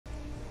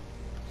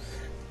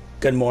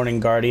Good morning,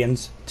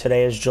 Guardians.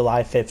 Today is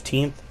July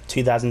 15th,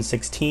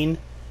 2016.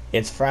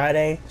 It's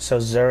Friday, so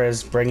Xur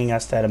is bringing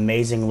us that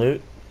amazing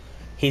loot.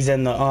 He's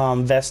in the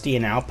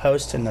Vestian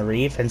outpost in the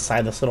reef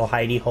inside this little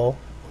hidey hole.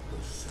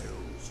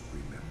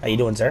 How you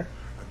doing, Xur?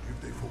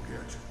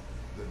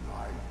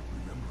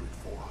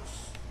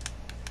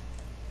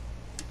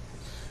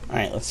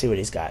 Alright, let's see what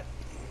he's got.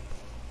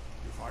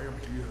 If I am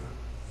here,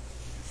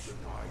 it's the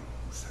nine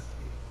who sent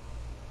me.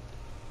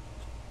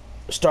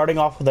 Starting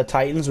off with the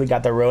Titans, we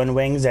got the Ruin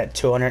Wings at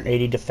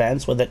 280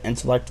 defense with an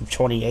intellect of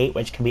 28,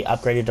 which can be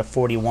upgraded to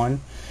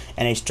 41,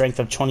 and a strength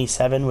of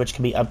 27, which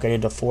can be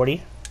upgraded to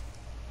 40.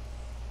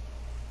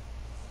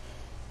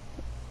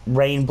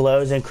 Rain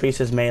Blows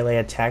increases melee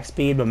attack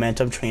speed,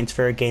 momentum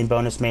transfer, gain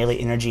bonus melee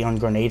energy on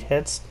grenade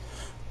hits,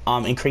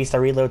 increase the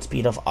reload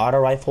speed of auto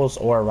rifles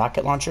or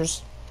rocket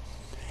launchers.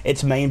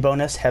 Its main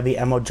bonus, heavy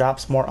ammo,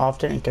 drops more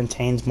often and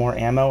contains more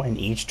ammo in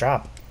each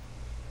drop.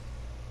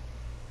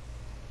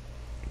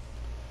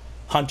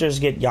 Hunters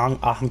get Young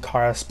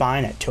Ahamkara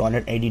Spine at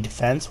 280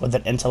 defense with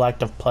an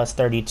intellect of plus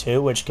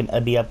 32, which can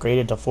be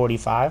upgraded to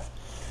 45,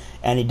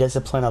 and a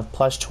discipline of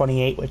plus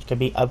 28, which can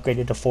be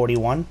upgraded to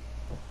 41.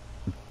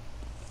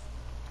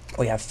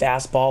 We have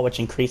Fastball, which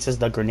increases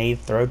the grenade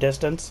throw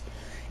distance,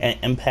 and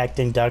Impact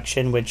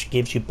Induction, which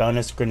gives you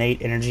bonus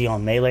grenade energy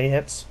on melee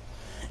hits.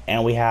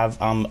 And we have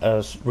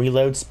a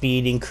reload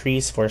speed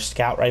increase for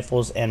scout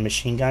rifles and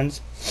machine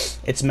guns.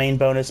 Its main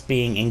bonus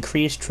being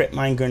increased trip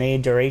mine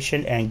grenade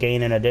duration and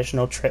gain an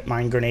additional trip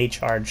mine grenade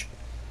charge.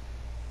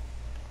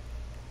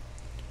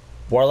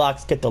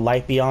 Warlocks get the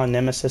Light Beyond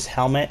Nemesis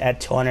helmet at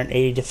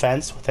 280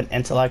 defense with an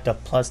intellect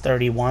of plus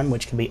 31,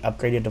 which can be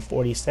upgraded to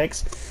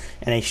 46,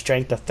 and a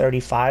strength of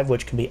 35,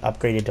 which can be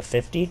upgraded to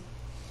 50.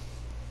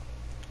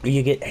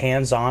 You get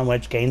Hands On,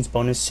 which gains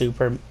bonus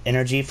super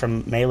energy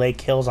from melee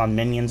kills on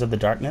minions of the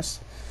darkness.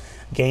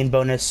 Gain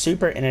bonus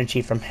super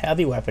energy from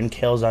heavy weapon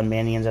kills on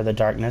minions of the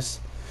darkness.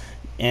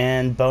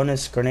 And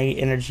bonus grenade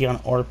energy on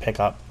orb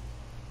pickup.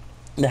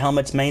 The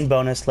helmet's main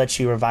bonus lets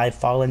you revive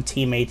fallen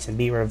teammates and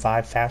be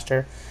revived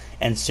faster,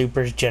 and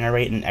supers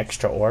generate an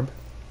extra orb.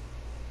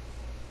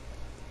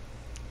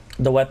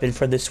 The weapon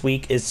for this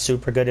week is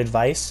Super Good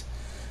Advice.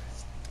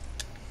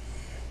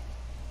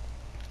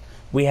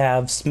 We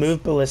have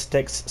Smooth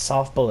Ballistics,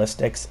 Soft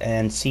Ballistics,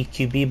 and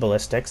CQB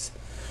Ballistics.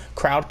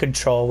 Crowd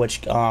Control,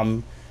 which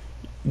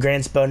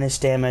grants bonus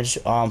damage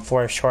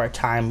for a short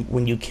time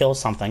when you kill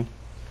something.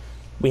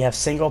 We have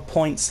Single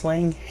Point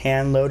Sling,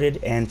 Hand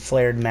Loaded, and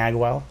Flared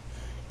Magwell.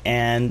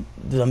 And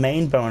the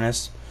main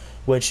bonus,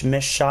 which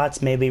missed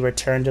shots may be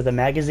returned to the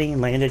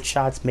magazine, landed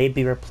shots may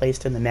be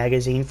replaced in the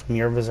magazine from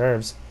your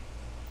reserves.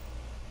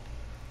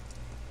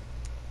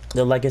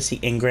 The Legacy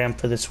Engram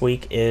for this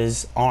week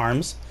is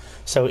Arms.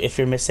 So if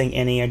you're missing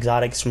any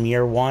exotics from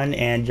year 1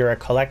 and you're a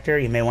collector,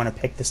 you may want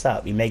to pick this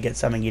up. You may get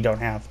something you don't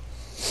have.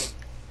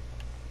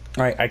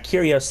 Alright, our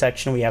Curios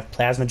section, we have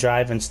Plasma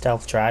Drive and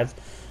Stealth Drive.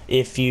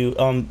 If you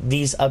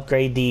these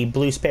upgrade the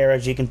blue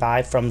sparrows you can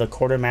buy from the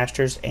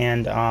Quartermasters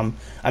and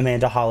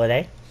Amanda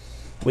Holiday.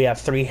 We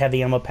have 3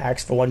 heavy ammo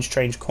packs for 1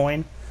 strange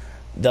coin.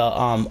 The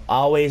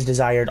always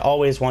desired,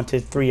 always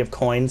wanted 3 of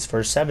coins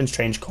for 7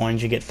 strange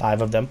coins. You get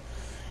 5 of them.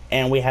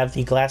 And we have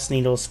the glass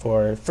needles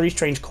for 3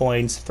 strange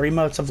coins, 3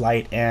 motes of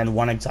light, and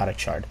 1 exotic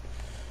shard.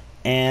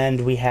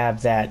 And we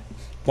have that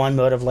 1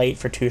 mote of light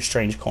for 2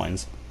 strange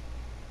coins.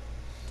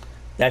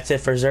 That's it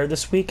for Xur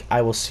this week.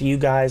 I will see you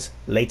guys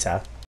later.